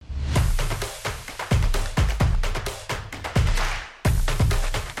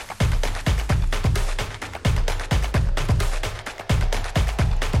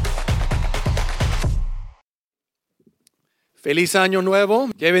Feliz año nuevo.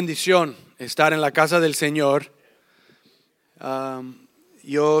 Qué bendición estar en la casa del Señor.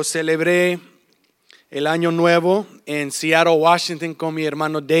 Yo celebré el año nuevo en Seattle, Washington, con mi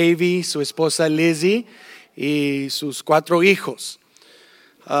hermano Davey, su esposa Lizzie y sus 4 hijos.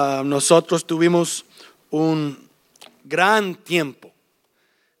 Nosotros tuvimos un gran tiempo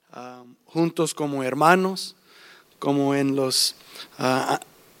juntos como hermanos, como en los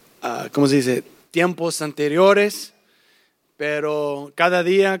 ¿cómo se dice? Tiempos anteriores. Pero cada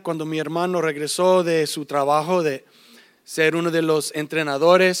día cuando mi hermano regresó de su trabajo de ser uno de los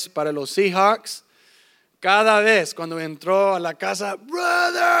entrenadores para los Seahawks, cada vez cuando entró a la casa,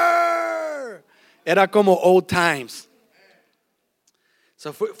 brother, era como old times.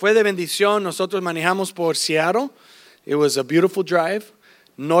 So fue de bendición. Nosotros manejamos por Seattle. It was a beautiful drive.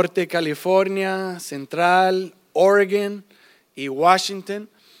 Norte California, Central, Oregon y Washington.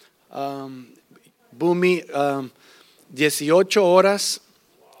 Boomy, 18 horas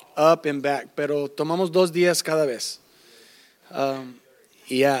up and back, pero tomamos 2 días cada vez.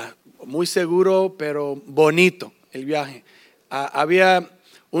 Muy seguro, pero bonito el viaje. Había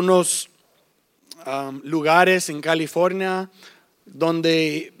unos lugares en California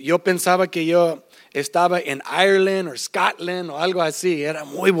donde yo pensaba que yo estaba en Ireland o Scotland o algo así. Era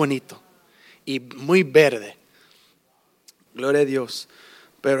muy bonito y muy verde. Gloria a Dios.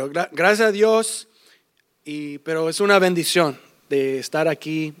 Pero gracias a Dios. Pero es una bendición de estar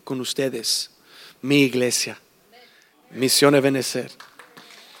aquí con ustedes, mi iglesia, Misión Ebenecer.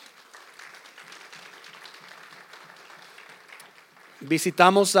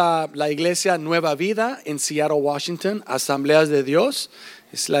 Visitamos a la iglesia Nueva Vida en Seattle, Washington, Asambleas de Dios.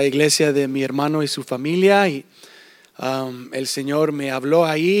 Es la iglesia de mi hermano y su familia y el Señor me habló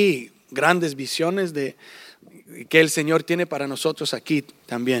ahí, grandes visiones de que el Señor tiene para nosotros aquí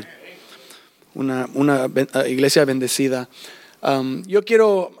también. Una iglesia bendecida. Yo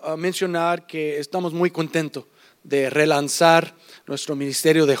quiero mencionar que estamos muy contentos de relanzar nuestro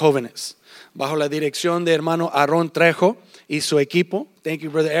ministerio de jóvenes bajo la dirección de hermano Aaron Trejo y su equipo. Thank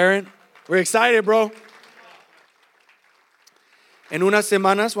you, brother Aaron. We're excited, bro. En unas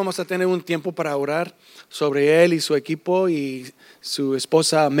semanas vamos a tener un tiempo para orar sobre él y su equipo y su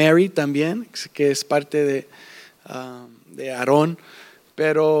esposa Mary también, que es parte de Aaron.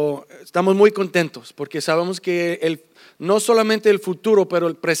 Pero estamos muy contentos porque sabemos que no solamente el futuro, pero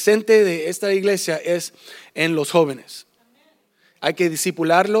el presente de esta iglesia es en los jóvenes. Hay que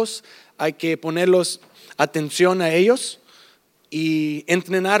discipularlos, hay que ponerlos atención a ellos y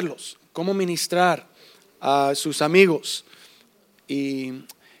entrenarlos, cómo ministrar a sus amigos. Y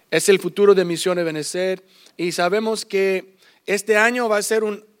es el futuro de Misión Ebenecer. Y sabemos que este año va a ser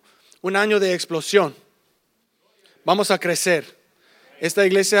un año de explosión. Vamos a crecer. Esta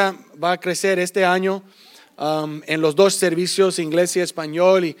iglesia va a crecer este año en los 2 servicios, inglés y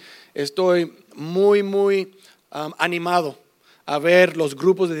español, y estoy muy animado a ver los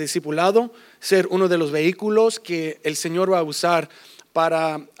grupos de discipulado ser uno de los vehículos que el Señor va a usar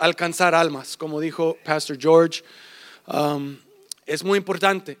para alcanzar almas, como dijo Pastor George. Es muy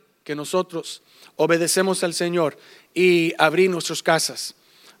importante que nosotros obedecemos al Señor y abrir nuestras casas.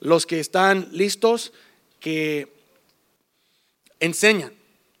 Los que están listos, que enseñan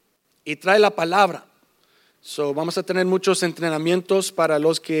y trae la palabra. Vamos a tener muchos entrenamientos para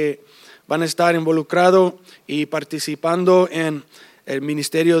los que van a estar involucrados y participando en el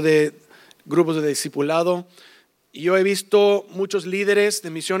ministerio de grupos de discipulado. Yo he visto muchos líderes de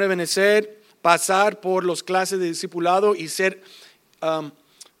Misión Ebenecer pasar por las clases de discipulado y ser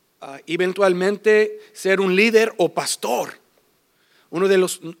eventualmente ser un líder o pastor. Uno de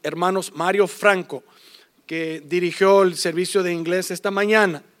los hermanos, Mario Franco, que dirigió el servicio de inglés esta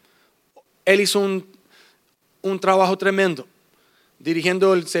mañana, él hizo un trabajo tremendo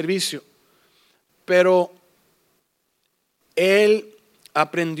dirigiendo el servicio, pero él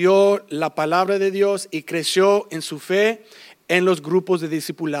aprendió la palabra de Dios y creció en su fe en los grupos de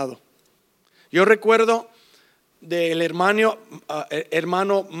discipulado. Yo recuerdo del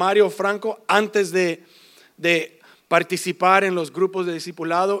hermano Mario Franco antes de participar en los grupos de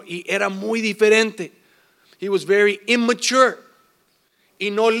discipulado y era muy diferente. He was very immature y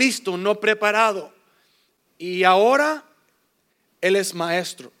no listo, no preparado. Y ahora él es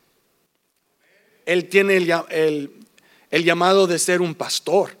maestro. Él tiene el llamado de ser un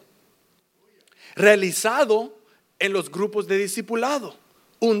pastor, realizado en los grupos de discipulado.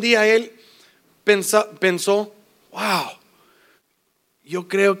 Un día él pensó, wow, yo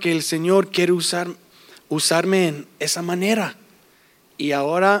creo que el Señor quiere usarme en esa manera. Y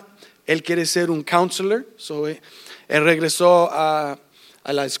ahora él quiere ser un counselor. Él regresó a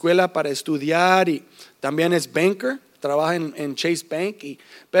la escuela para estudiar y también es banker trabaja en Chase Bank,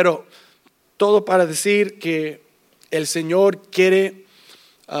 pero todo para decir que el Señor quiere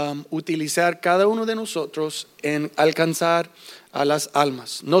utilizar cada uno de nosotros en alcanzar a las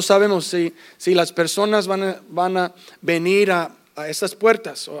almas. No sabemos si las personas van a venir a estas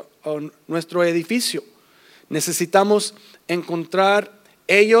puertas o nuestro edificio. Necesitamos encontrar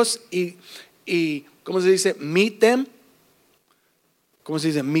ellos y ¿cómo se dice? Meet them. ¿Cómo se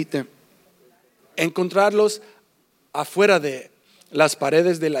dice? Meet them. Encontrarlos afuera de las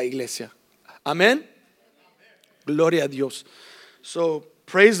paredes de la iglesia. Amén. Gloria a Dios. So,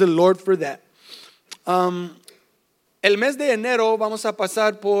 praise the Lord for that. El mes de enero vamos a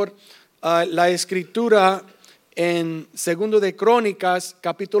pasar por la escritura en Segundo de Crónicas,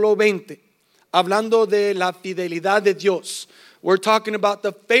 capítulo 20, hablando de la fidelidad de Dios. We're talking about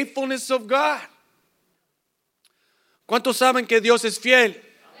the faithfulness of God. ¿Cuántos saben que Dios es fiel?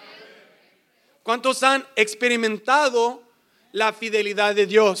 ¿Cuántos han experimentado la fidelidad de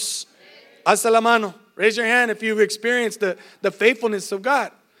Dios? Alza la mano. Raise your hand if you've experienced the faithfulness of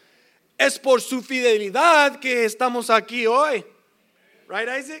God. Es por su fidelidad que estamos aquí hoy. Right,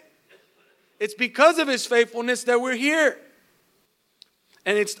 Isaac? It's because of his faithfulness that we're here.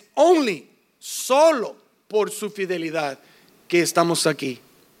 And it's only, solo por su fidelidad que estamos aquí.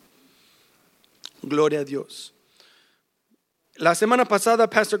 Gloria a Dios. La semana pasada,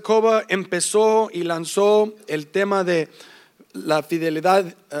 Pastor Koba empezó y lanzó el tema de la fidelidad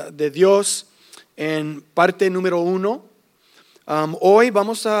de Dios en parte número 1. Hoy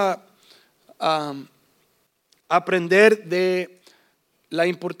vamos a aprender de la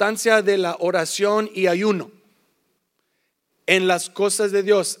importancia de la oración y ayuno en las cosas de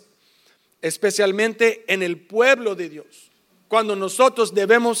Dios, especialmente en el pueblo de Dios, cuando nosotros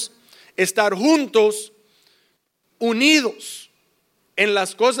debemos estar juntos, unidos en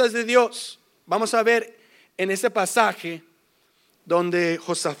las cosas de Dios. Vamos a ver en ese pasaje donde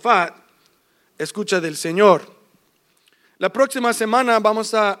Josafat escucha del Señor. La próxima semana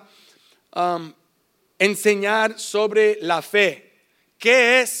vamos a enseñar sobre la fe.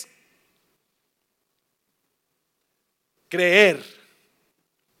 ¿Qué es creer?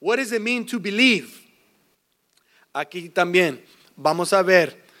 What does it mean to believe? Aquí también vamos a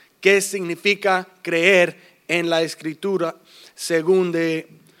ver qué significa creer en la escritura según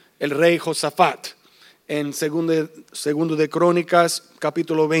el rey Josafat en segundo de Crónicas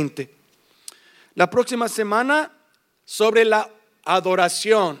capítulo 20. La próxima semana sobre la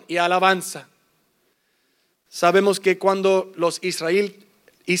adoración y alabanza. Sabemos que cuando los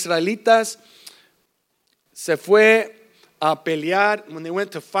israelitas se fue a pelear, when they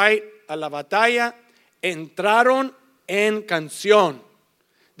went to fight, a la batalla, entraron en canción.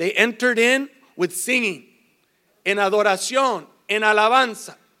 They entered in with singing, en adoración, en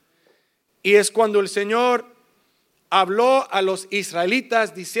alabanza. Y es cuando el Señor habló a los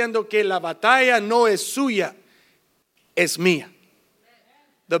israelitas diciendo que la batalla no es suya, es mía.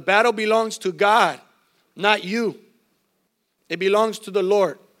 The battle belongs to God, not you. It belongs to the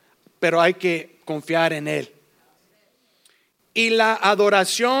Lord, pero hay que confiar en Él. Y la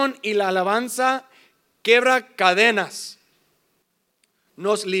adoración y la alabanza quebra cadenas,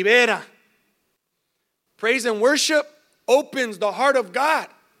 nos libera. Praise and worship opens the heart of God.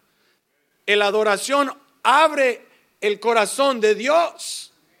 La adoración abre el corazón de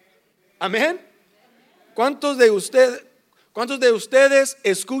Dios. Amén. ¿Cuántos de ustedes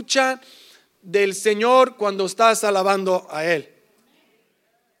escuchan del Señor cuando estás alabando a Él?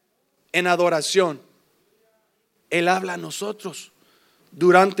 En adoración. Él habla a nosotros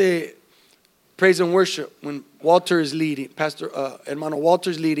durante praise and worship, when Walter is leading, hermano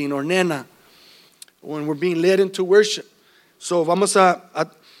Walter is leading, or Nena, when we're being led into worship. So vamos a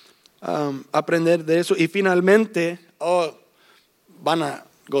aprender de eso y finalmente van a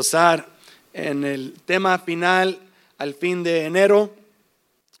gozar en el tema final al fin de enero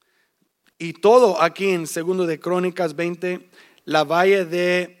y todo aquí en Segundo de Crónicas 20, la valle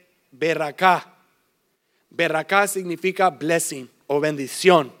de Beracá. Beracá significa blessing o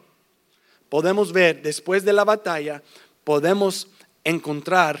bendición. Podemos ver después de la batalla, podemos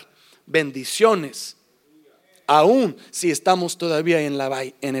encontrar bendiciones aún si estamos todavía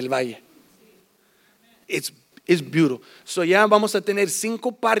en el valle. It's beautiful. So ya vamos a tener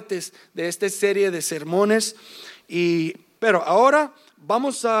 5 partes de esta serie de sermones pero ahora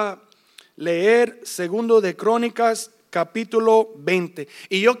vamos a leer Segundo de Crónicas capítulo 20.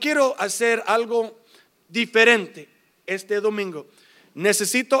 Y yo quiero hacer algo diferente este domingo.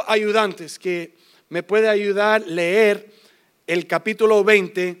 Necesito ayudantes que me puedan ayudar a leer el capítulo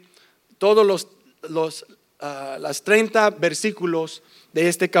 20, todos las 30 versículos de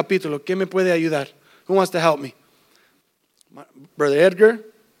este capítulo. ¿Quién me puede ayudar? Who wants to help me? Brother Edgar,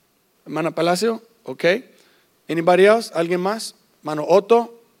 hermana Palacio, okay. Anybody else? ¿Alguien más? Mano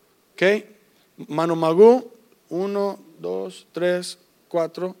Otto, okay. Mano Magú, 1, 2, 3,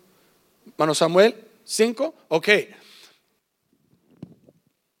 4. Mano Samuel, 5, okay.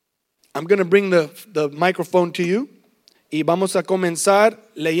 I'm going to bring the microphone to you. Y vamos a comenzar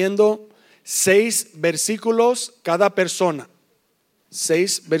leyendo 6 versículos cada persona.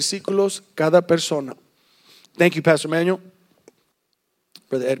 6 versículos cada persona. Thank you, Pastor Manuel.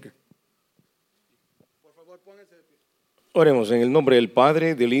 Brother Edgar. Oremos en el nombre del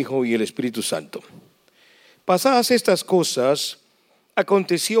Padre, del Hijo y del Espíritu Santo. Pasadas estas cosas,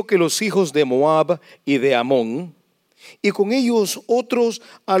 aconteció que los hijos de Moab y de Amón, y con ellos otros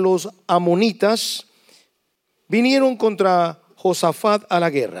a los amonitas, vinieron contra Josafat a la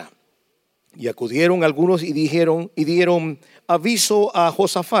guerra. Y acudieron algunos y dieron aviso a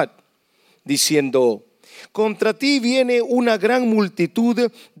Josafat, diciendo: contra ti viene una gran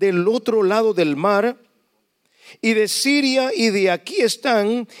multitud del otro lado del mar, y de Siria, y de aquí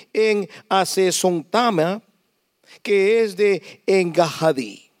están en Hazezontama, que es de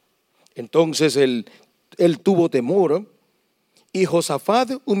Engahadí. Entonces él tuvo temor, y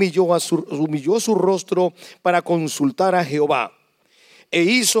Josafat humilló su rostro para consultar a Jehová, e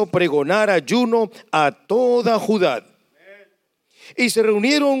hizo pregonar ayuno a toda Judá. Y se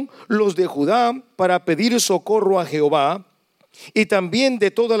reunieron los de Judá para pedir socorro a Jehová, y también de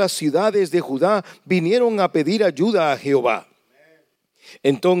todas las ciudades de Judá vinieron a pedir ayuda a Jehová.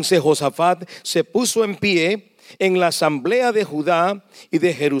 Entonces Josafat se puso en pie en la asamblea de Judá y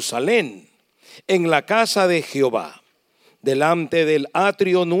de Jerusalén, en la casa de Jehová, delante del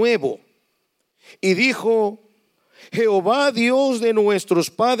atrio nuevo, y dijo: Jehová, Dios de nuestros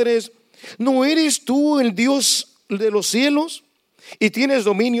padres, ¿no eres tú el Dios de los cielos? Y tienes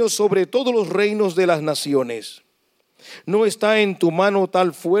dominio sobre todos los reinos de las naciones. ¿No está en tu mano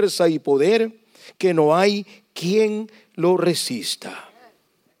tal fuerza y poder que no hay quien lo resista?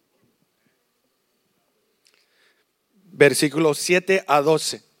 Versículos 7 a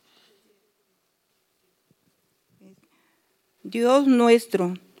 12. Dios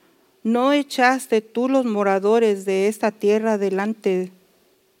nuestro, ¿no echaste tú los moradores de esta tierra delante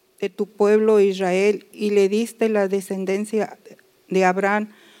de tu pueblo Israel y le diste la descendencia de Abraham,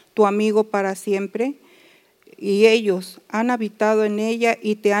 tu amigo, para siempre? Y ellos han habitado en ella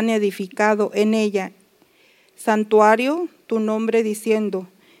y te han edificado en ella santuario tu nombre, diciendo: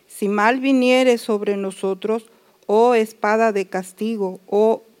 si mal viniere sobre nosotros, oh espada de castigo,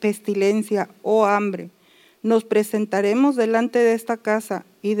 oh pestilencia, oh hambre, nos presentaremos delante de esta casa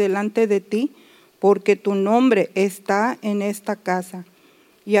y delante de ti, porque tu nombre está en esta casa.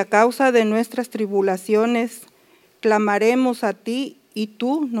 Y a causa de nuestras tribulaciones clamaremos a ti, y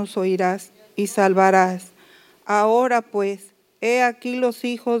tú nos oirás y salvarás. Ahora pues, he aquí los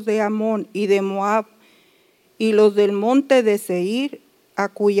hijos de Amón y de Moab, y los del monte de Seir, a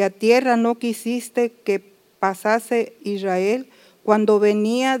cuya tierra no quisiste que pasase Israel cuando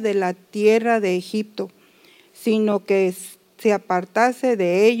venía de la tierra de Egipto, sino que se apartase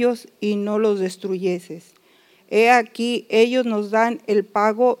de ellos y no los destruyeses. He aquí, ellos nos dan el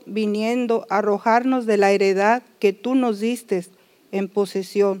pago, viniendo a arrojarnos de la heredad que tú nos diste en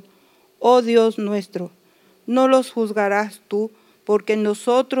posesión. Oh Dios nuestro, no los juzgarás tú, porque en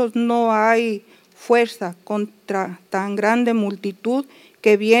nosotros no hay fuerza contra tan grande multitud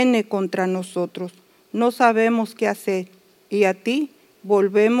que viene contra nosotros. No sabemos qué hacer, y a ti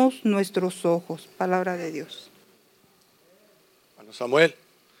volvemos nuestros ojos. Palabra de Dios. Bueno, Samuel,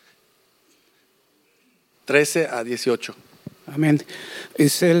 13 a 18. Amén.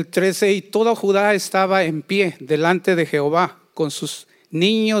 Es el 13. Y toda Judá estaba en pie delante de Jehová, con sus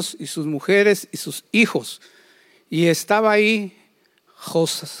niños y sus mujeres y sus hijos. Y estaba ahí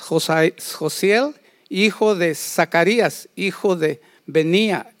Josiel, hijo de Zacarías, hijo de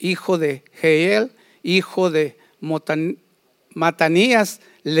Benía, hijo de Jeiel, hijo de Matanías,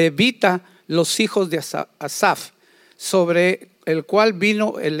 levita, los hijos de Asaf, sobre el cual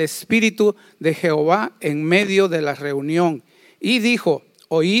vino el Espíritu de Jehová en medio de la reunión. Y dijo: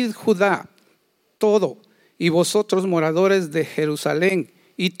 oíd Judá todo, y vosotros moradores de Jerusalén,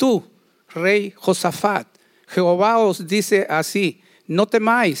 y tú, rey Josafat, Jehová os dice así: no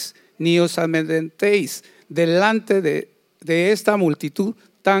temáis ni os amedrentéis delante de esta multitud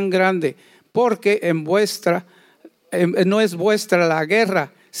tan grande, porque no es vuestra la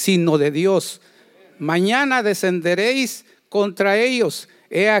guerra, sino de Dios. Mañana descenderéis contra ellos.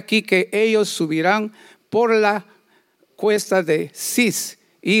 He aquí que ellos subirán por la cuesta de Cis,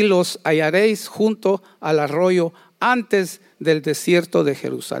 y los hallaréis junto al arroyo, antes del desierto de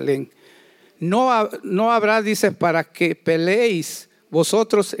Jerusalén. no habrá, dice, para que peleéis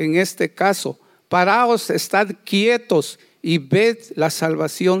vosotros en este caso. Paraos, estad quietos y ved la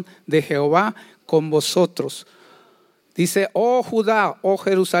salvación de Jehová con vosotros. Dice, oh Judá, oh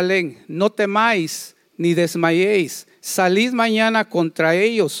Jerusalén, no temáis ni desmayéis. Salid mañana contra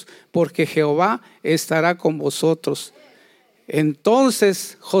ellos, porque Jehová estará con vosotros.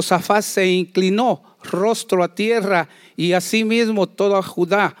 Entonces Josafat se inclinó rostro a tierra, y asimismo toda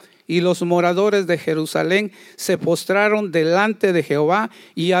Judá y los moradores de Jerusalén se postraron delante de Jehová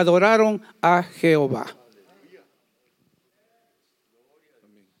y adoraron a Jehová.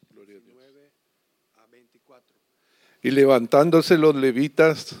 Y levantándose los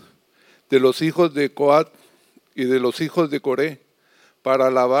levitas de los hijos de Coat y de los hijos de Coré, para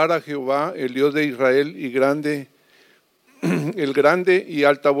alabar a Jehová, el Dios de Israel, el grande y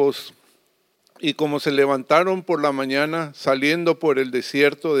alta voz. Y como se levantaron por la mañana, saliendo por el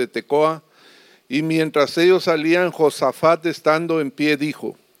desierto de Tecoa, y mientras ellos salían, Josafat estando en pie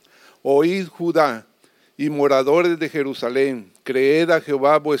dijo, oíd Judá y moradores de Jerusalén, creed a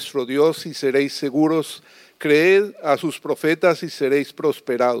Jehová vuestro Dios y seréis seguros, creed a sus profetas y seréis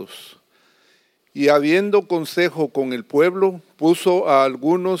prosperados. Y habiendo consejo con el pueblo, puso a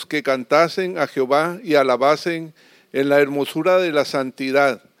algunos que cantasen a Jehová y alabasen en la hermosura de la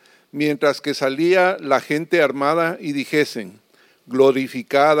santidad, mientras que salía la gente armada y dijesen,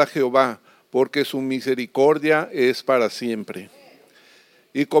 glorificad a Jehová, porque su misericordia es para siempre.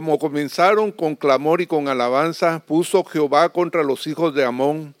 Y como comenzaron con clamor y con alabanza, puso Jehová contra los hijos de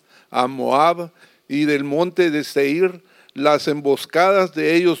Amón, a Moab y del monte de Seir, las emboscadas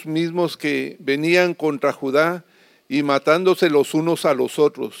de ellos mismos que venían contra Judá, y matándose los unos a los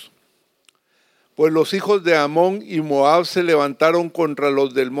otros. Pues los hijos de Amón y Moab se levantaron contra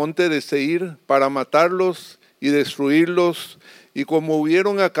los del monte de Seir para matarlos y destruirlos, y como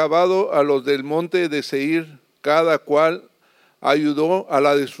hubieron acabado a los del monte de Seir, cada cual ayudó a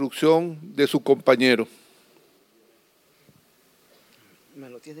la destrucción de su compañero. ¿Me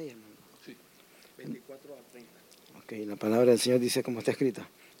lo tiene ahí, hermano? Sí. 24 a 30. Ok, la palabra del Señor dice como está escrita.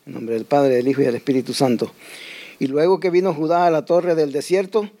 En nombre del Padre, del Hijo y del Espíritu Santo. Y luego que vino Judá a la torre del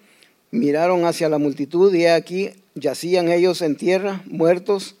desierto, miraron hacia la multitud y he aquí yacían ellos en tierra,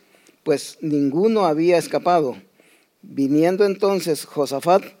 muertos, pues ninguno había escapado. Viniendo entonces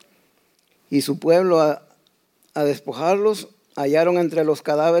Josafat y su pueblo a despojarlos, hallaron entre los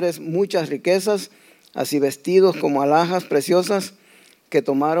cadáveres muchas riquezas, así vestidos como alhajas preciosas, que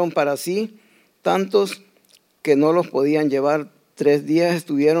tomaron para sí, tantos que no los podían llevar. 3 días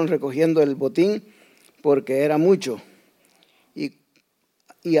estuvieron recogiendo el botín, porque era mucho.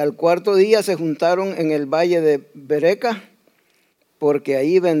 Y al 4.º día se juntaron en el valle de Bereca, porque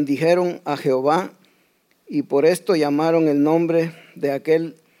ahí bendijeron a Jehová, y por esto llamaron el nombre de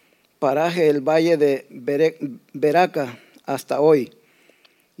aquel paraje el valle de Beraca hasta hoy.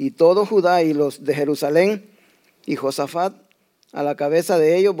 Y todo Judá y los de Jerusalén y Josafat a la cabeza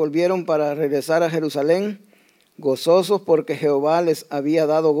de ellos volvieron para regresar a Jerusalén, gozosos porque Jehová les había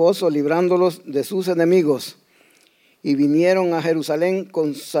dado gozo librándolos de sus enemigos. Y vinieron a Jerusalén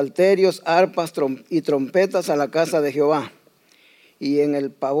con salterios, arpas y trompetas a la casa de Jehová. Y en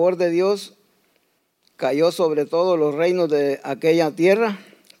el pavor de Dios cayó sobre todos los reinos de aquella tierra,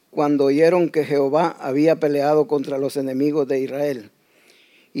 cuando oyeron que Jehová había peleado contra los enemigos de Israel.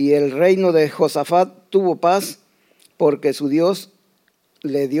 Y el reino de Josafat tuvo paz, porque su Dios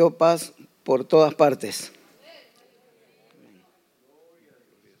le dio paz por todas partes.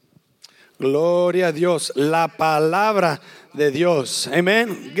 Gloria a Dios, la palabra de Dios.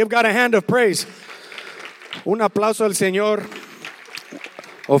 Amen. Give God a hand of praise. Un aplauso al Señor.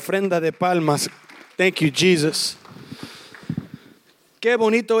 Ofrenda de palmas. Thank you, Jesus. Qué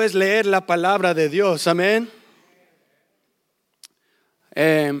bonito es leer la palabra de Dios. Amén.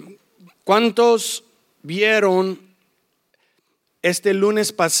 ¿Cuántos vieron este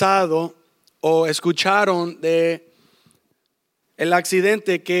lunes pasado o escucharon de el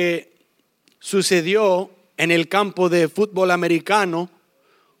accidente que sucedió en el campo de fútbol americano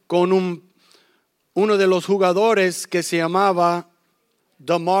con uno de los jugadores que se llamaba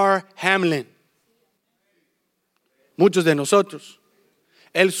Damar Hamlin? Muchos de nosotros.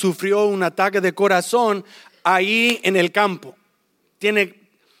 Él sufrió un ataque de corazón ahí en el campo. Tiene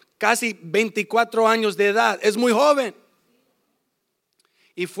casi 24 años de edad. Es muy joven.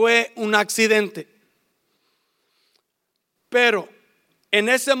 Y fue un accidente. Pero en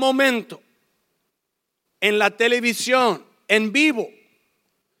ese momento, en la televisión, en vivo,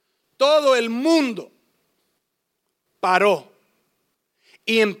 todo el mundo paró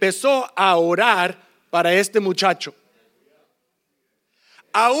y empezó a orar para este muchacho.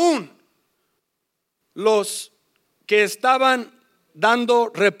 Aún los que estaban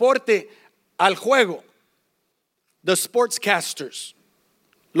dando reporte al juego, the sportscasters,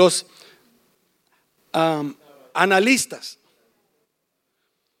 los analistas.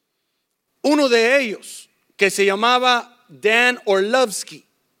 Uno de ellos, que se llamaba Dan Orlovsky,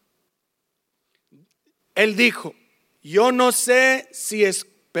 él dijo: yo no sé si es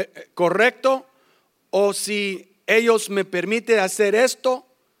correcto o si ellos me permiten hacer esto,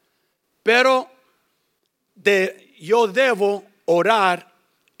 pero yo debo orar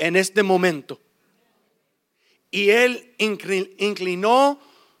en este momento. Y él inclinó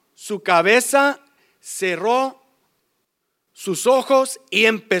su cabeza, cerró sus ojos y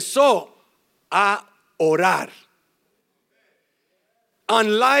empezó a orar.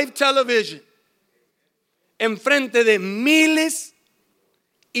 On live television, enfrente de millones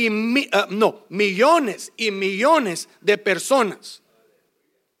y millones de personas,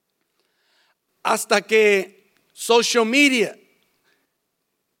 hasta que social media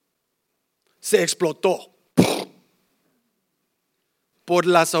se explotó por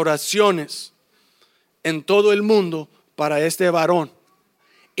las oraciones en todo el mundo para este varón.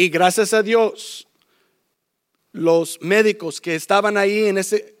 Y gracias a Dios, los médicos que estaban ahí en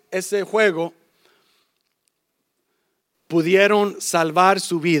ese juego pudieron salvar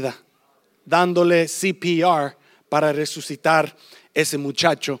su vida, dándole CPR para resucitar ese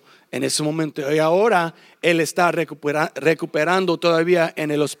muchacho en ese momento. Y ahora él está recuperando todavía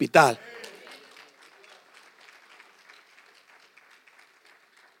en el hospital.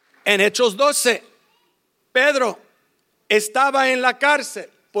 En Hechos 12, Pedro estaba en la cárcel.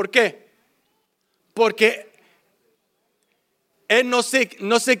 ¿Por qué? Porque él no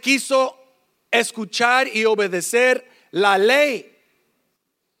se quiso escuchar y obedecer la ley.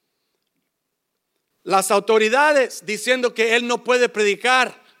 Las autoridades diciendo que él no puede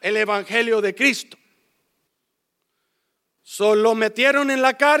predicar el evangelio de Cristo. Solo metieron en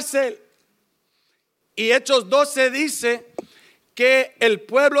la cárcel. Y Hechos 12 dice que el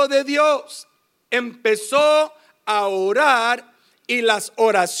pueblo de Dios empezó a orar y las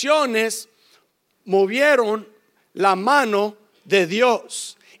oraciones movieron la mano de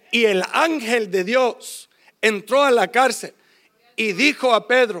Dios. Y el ángel de Dios entró a la cárcel y dijo a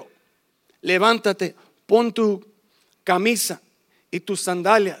Pedro: levántate, pon tu camisa y tus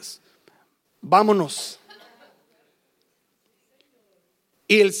sandalias, vámonos.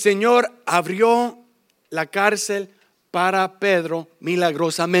 Y el Señor abrió la cárcel para Pedro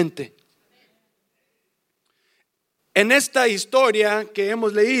milagrosamente. En esta historia que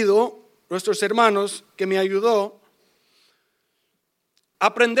hemos leído, nuestros hermanos que me ayudó,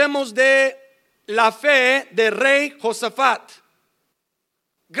 aprendemos de la fe del rey Josafat.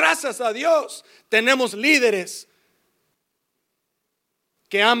 Gracias a Dios tenemos líderes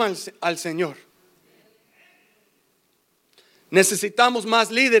que aman al Señor. Necesitamos más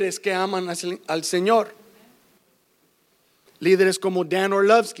líderes que aman al Señor. Líderes como Dan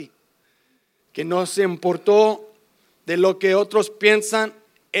Orlovsky, que no se importó de lo que otros piensan,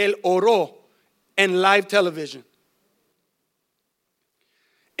 él oró en live television.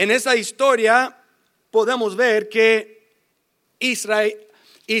 En esa historia podemos ver que Israel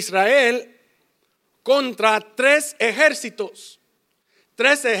contra tres ejércitos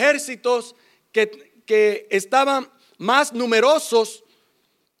que estaban más numerosos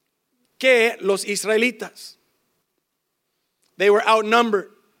que los israelitas. They were outnumbered,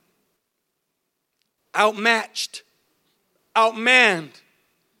 outmatched, outmanned.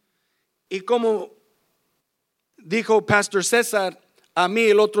 Y como dijo Pastor César a mí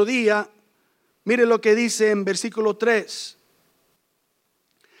el otro día, mire lo que dice en versículo 3.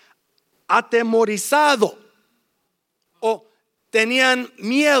 Atemorizado, o tenían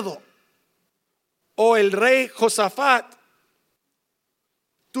miedo, o el rey Josafat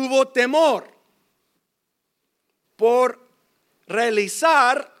tuvo temor por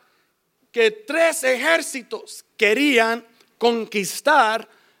realizar que tres ejércitos querían conquistar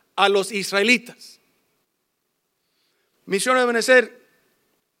a los israelitas. Misión de Benecer,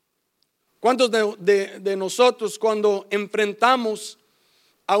 ¿cuántos de nosotros cuando enfrentamos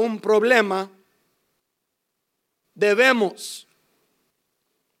a un problema debemos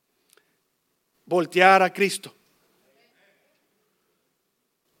voltear a Cristo?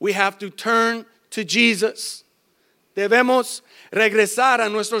 We have to turn to Jesus. Debemos regresar a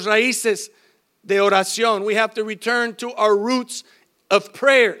nuestras raíces de oración. We have to return to our roots of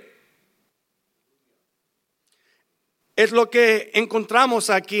prayer. Es lo que encontramos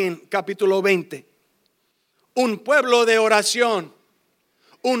aquí en capítulo 20. Un pueblo de oración,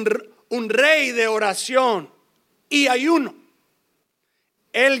 un rey de oración y ayuno.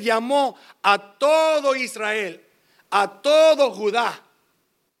 Él llamó a todo Israel, a todo Judá,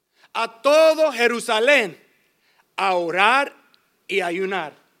 a todo Jerusalén a orar y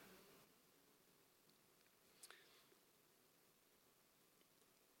ayunar.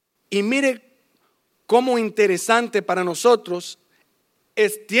 Y mire cómo interesante para nosotros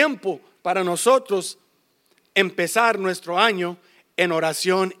es tiempo para nosotros empezar nuestro año en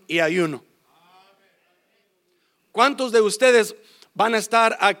oración y ayuno. ¿Cuántos de ustedes van a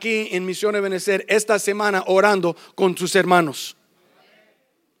estar aquí en Misión Ebenecer esta semana orando con sus hermanos?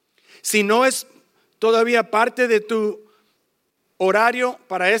 Si no es todavía parte de tu horario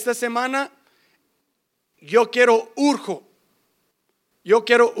para esta semana, yo quiero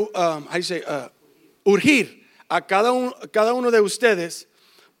urgir a cada uno de ustedes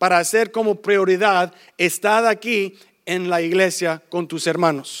para hacer como prioridad estar aquí en la iglesia con tus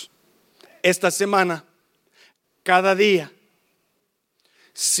hermanos esta semana, cada día.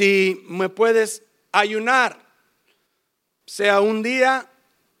 Si me puedes ayunar, sea un día,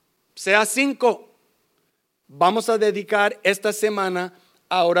 sea 5, vamos a dedicar esta semana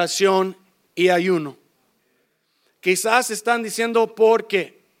a oración y ayuno. Quizás están diciendo ¿por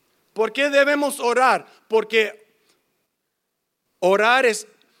qué? ¿Por qué debemos orar? Porque orar es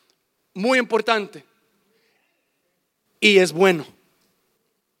muy importante y es bueno.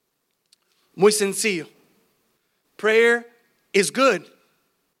 Muy sencillo. Prayer is good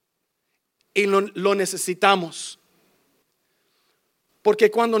y lo necesitamos. Porque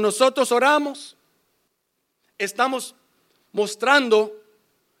cuando nosotros oramos, estamos mostrando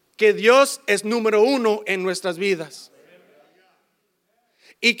que Dios es número 1 en nuestras vidas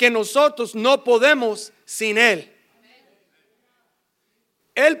y que nosotros no podemos sin Él.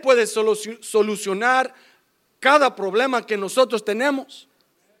 Él puede solucionar cada problema que nosotros tenemos.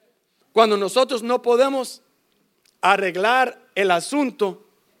 Cuando nosotros no podemos arreglar el asunto,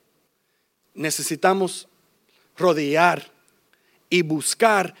 necesitamos rodear y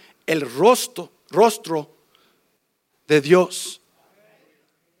buscar el rostro de Dios.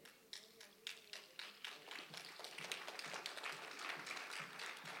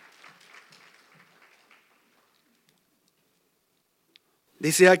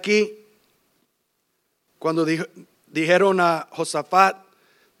 Dice aquí, cuando dijeron a Josafat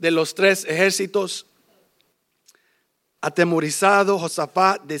de los 3 ejércitos, atemorizado,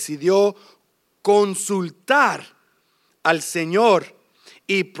 Josafat decidió consultar al Señor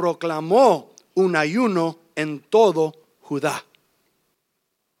y proclamó un ayuno en todo Judá.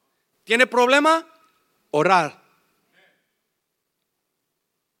 ¿Tiene problema? Orar.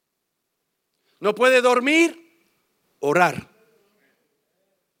 ¿No puede dormir? Orar.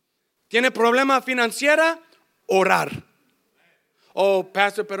 ¿Tiene problema financiera? Orar. Oh,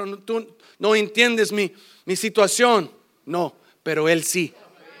 pastor, pero tú no entiendes mi situación. No, pero Él sí.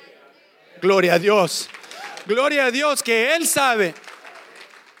 Gloria a Dios. Gloria a Dios que Él sabe.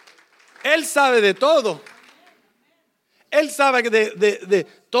 Él sabe de todo. Él sabe de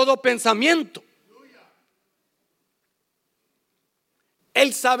todo pensamiento.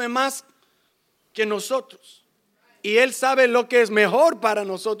 Él sabe más que nosotros. Y Él sabe lo que es mejor para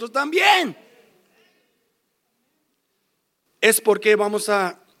nosotros también. Es porque vamos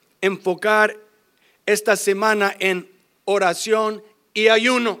a enfocar esta semana en oración y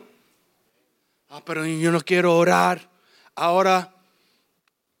ayuno. Pero yo no quiero orar. Ahora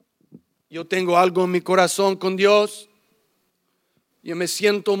yo tengo algo en mi corazón con Dios. Yo me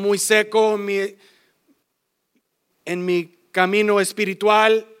siento muy seco en mi camino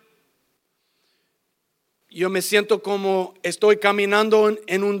espiritual. Yo me siento como estoy caminando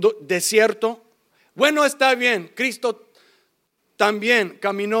en un desierto. Bueno, está bien. Cristo también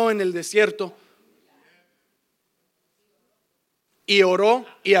caminó en el desierto y oró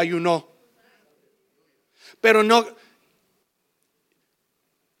y ayunó. Pero no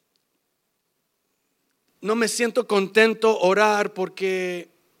me siento contento orar porque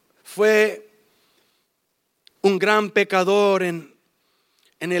fue un gran pecador en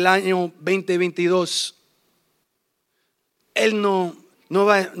el año 2022. Él no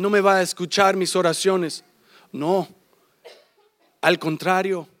me va a escuchar mis oraciones. No, al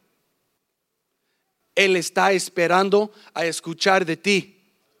contrario, Él está esperando a escuchar de ti.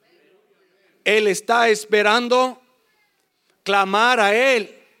 Él está esperando clamar a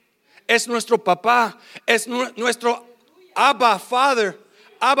Él. Es nuestro papá, es nuestro Abba Father,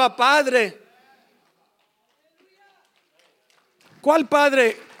 Abba Padre. ¿Cuál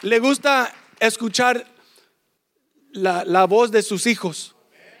padre le gusta escuchar la voz de sus hijos?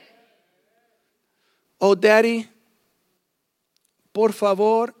 Oh, daddy, por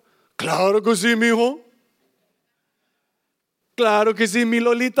favor. Claro que sí, mi hijo. Claro que sí, mi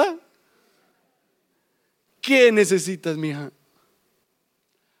Lolita. ¿Qué necesitas, mija?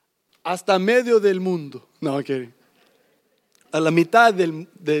 Hasta medio del mundo. No, okay. A la mitad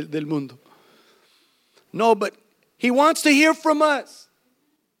del mundo. No, but he wants to hear from us.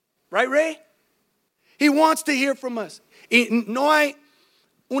 Right, Ray? He wants to hear from us. Y no hay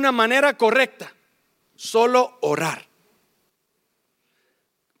una manera correcta, solo orar.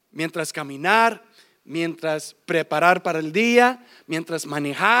 Mientras caminar, mientras preparar para el día, mientras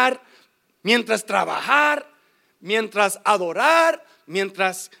manejar, mientras trabajar, mientras adorar,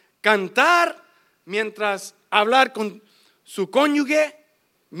 mientras cantar, mientras hablar con su cónyuge,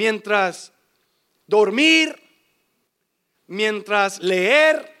 mientras dormir, mientras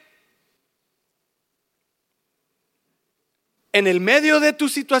leer. En el medio de tu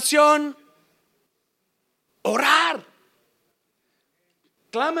situación, orar.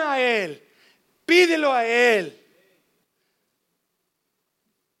 Clama a Él, pídelo a Él.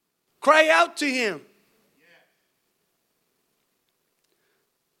 Cry out to Him.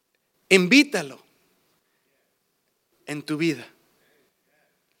 Invítalo en tu vida.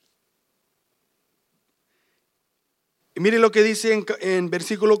 Y mire lo que dice en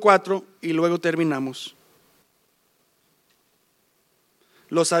versículo 4 y luego terminamos.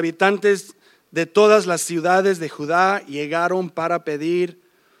 Los habitantes de todas las ciudades de Judá llegaron para pedir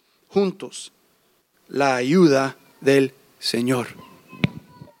juntos la ayuda del Señor.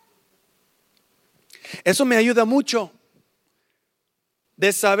 Eso me ayuda mucho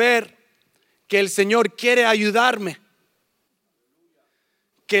de saber que el Señor quiere ayudarme,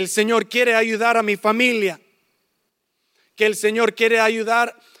 que el Señor quiere ayudar a mi familia, que el Señor quiere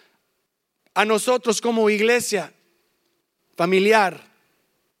ayudar a nosotros como iglesia familiar.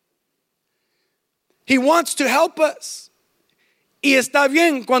 He wants to help us. Y está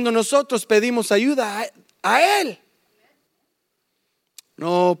bien cuando nosotros pedimos ayuda a Él.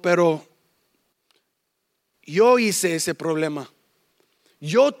 No, pero yo hice ese problema.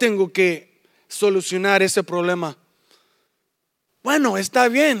 Yo tengo que solucionar ese problema. Bueno, está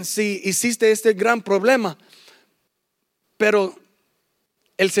bien si hiciste este gran problema, pero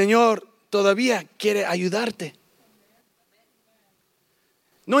el Señor todavía quiere ayudarte.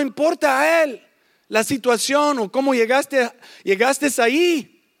 No importa a Él la situación o cómo llegaste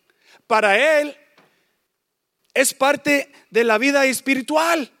ahí. Para Él es parte de la vida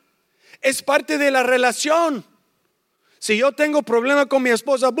espiritual, es parte de la relación. Si yo tengo problema con mi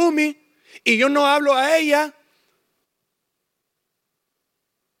esposa Bumi y yo no hablo a ella,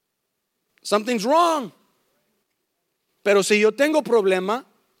 something's wrong. Pero si yo tengo problema,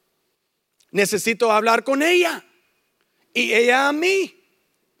 necesito hablar con ella y ella a mí.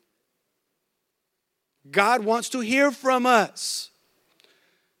 God wants to hear from us.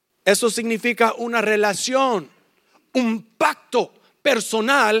 Eso significa una relación, un pacto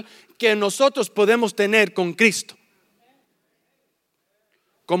personal que nosotros podemos tener con Cristo,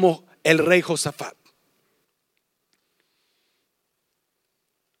 como el rey Josafat.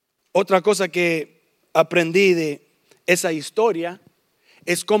 Otra cosa que aprendí de esa historia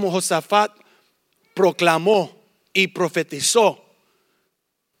es cómo Josafat proclamó y profetizó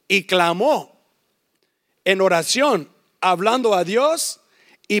y clamó en oración, hablando a Dios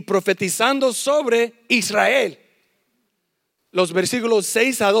y profetizando sobre Israel. Los versículos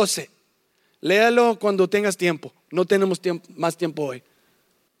 6 a 12. Léalo cuando tengas tiempo. No tenemos más tiempo hoy.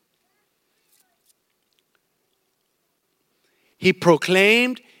 He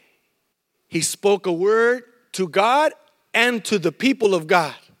proclaimed, he spoke a word to God and to the people of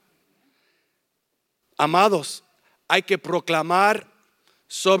God. Amados, hay que proclamar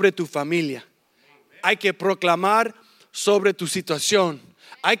sobre tu familia. Hay que proclamar sobre tu situación.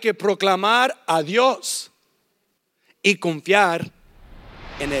 Hay que proclamar a Dios y confiar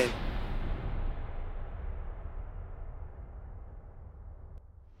en Él.